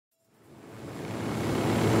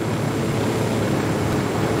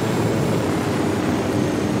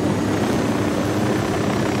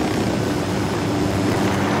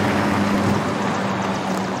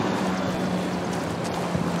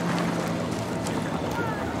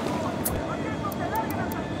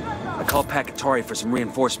call Pacatory for some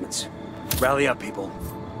reinforcements. Rally up, people.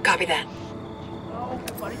 Copy that.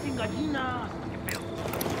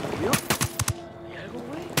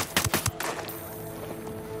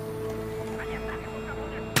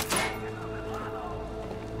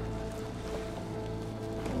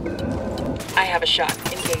 I have a shot.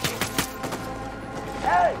 Engaging.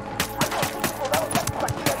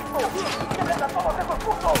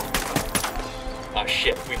 Oh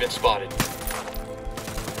shit, we've been spotted.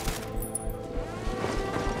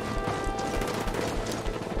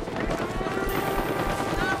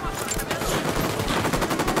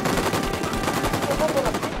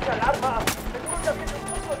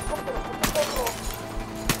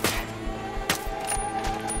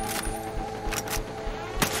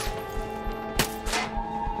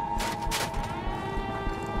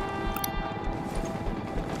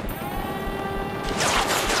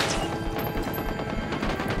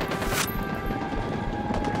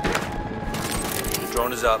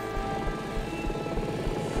 Drone is up.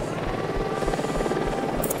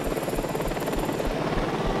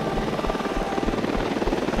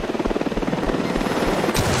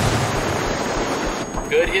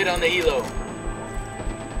 Good hit on the helo.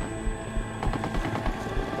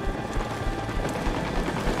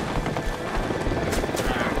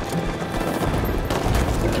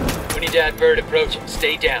 Unidad bird approaching.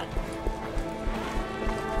 Stay down.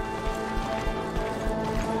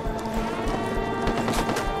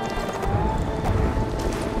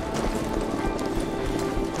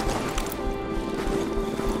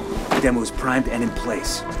 Demo is primed and in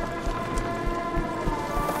place.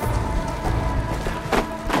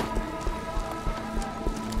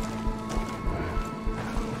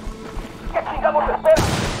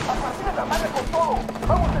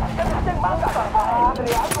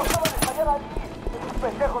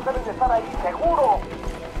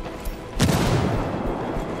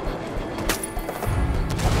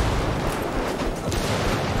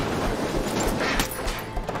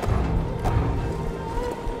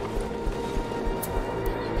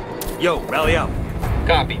 Yo, rally up.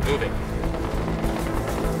 Copy, moving.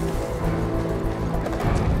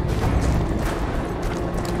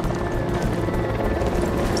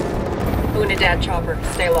 Unidad chopper,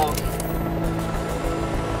 stay low.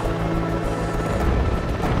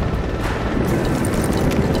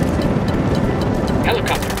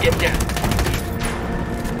 Helicopter, get down.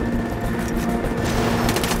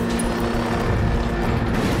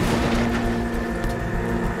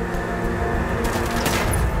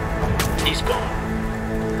 He's gone.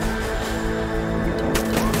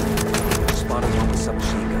 Spotted one with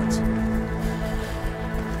submachine guns.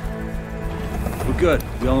 We're good.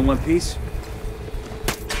 We all in one piece?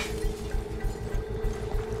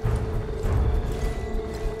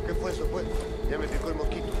 ¿Qué fue eso, pues? Ya me picó el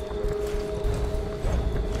mosquito.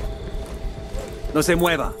 No se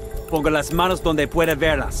mueva. Ponga las manos donde puede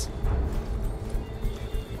verlas.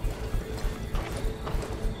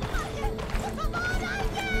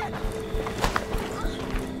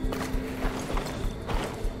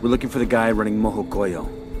 We're looking for the guy running Mojocoyo.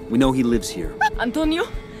 We know he lives here. Antonio?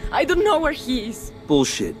 I don't know where he is.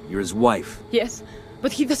 Bullshit. You're his wife. Yes,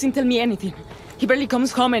 but he doesn't tell me anything. He barely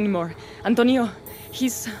comes home anymore. Antonio,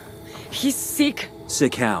 he's sick.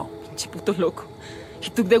 Sick how? Pinche puto loco. He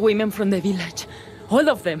took the women from the village. All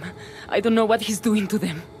of them. I don't know what he's doing to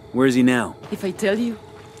them. Where is he now? If I tell you,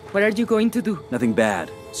 what are you going to do? Nothing bad.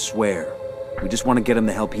 Swear. We just want to get him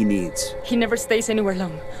the help he needs. He never stays anywhere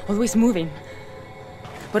long. Always moving.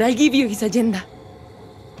 But I'll give you his agenda.